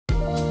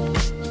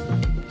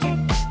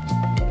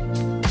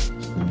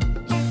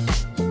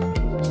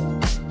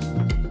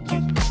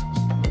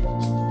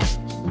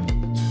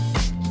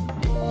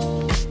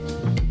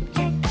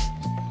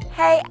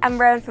I'm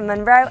Rowan from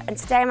Monroe, and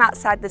today I'm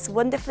outside this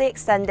wonderfully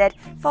extended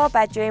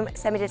 4-bedroom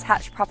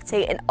semi-detached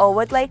property in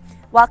Alwoodley.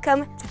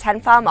 Welcome to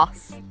 10 Far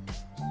Moss.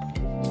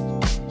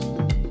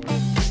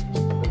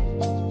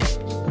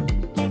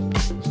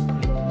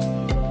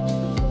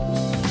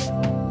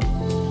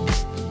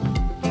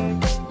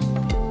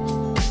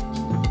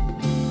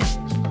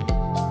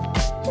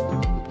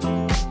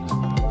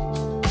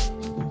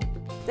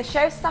 The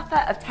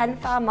showstopper of 10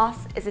 Far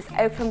Moss is this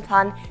open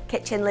plan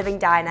kitchen living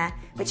diner,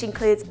 which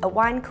includes a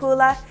wine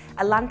cooler,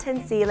 a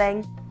lantern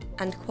ceiling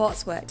and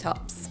quartz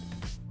worktops.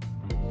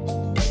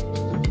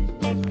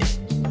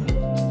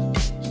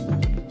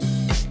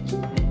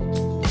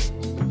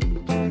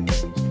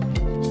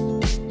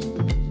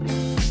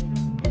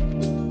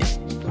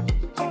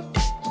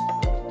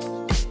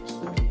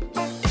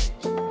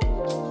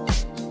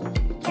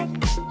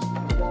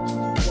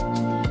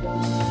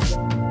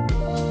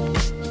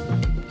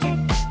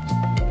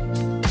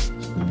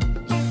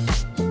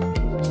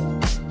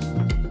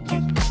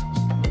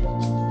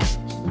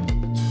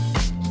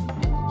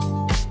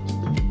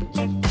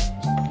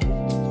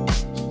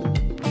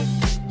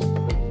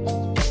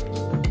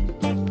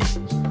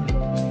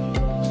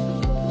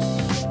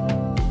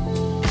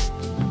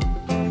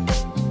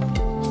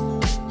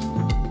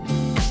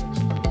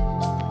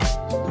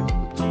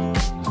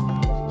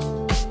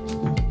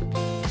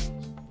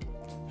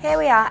 Here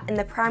we are in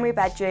the primary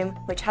bedroom,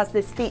 which has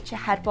this feature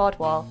headboard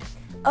wall.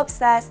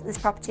 Upstairs, this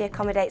property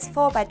accommodates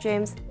 4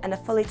 bedrooms and a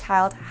fully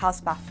tiled house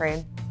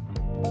bathroom.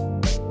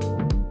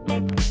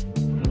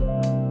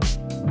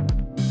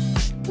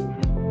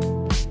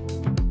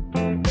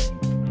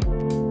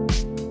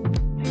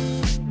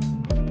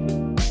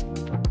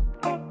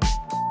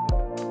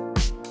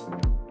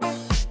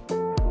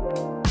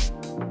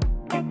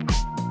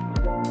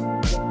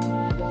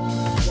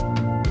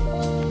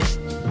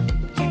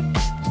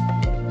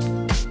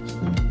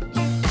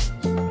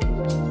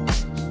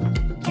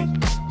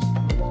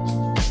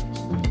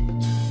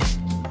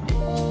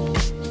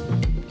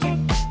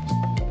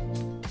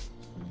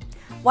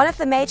 One of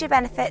the major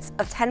benefits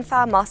of 10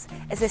 Far Moss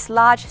is this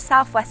large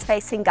southwest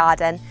facing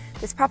garden.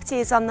 This property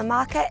is on the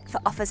market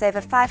for offers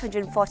over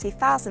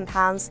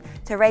 £540,000.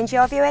 To arrange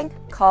your viewing,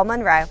 call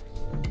Monroe.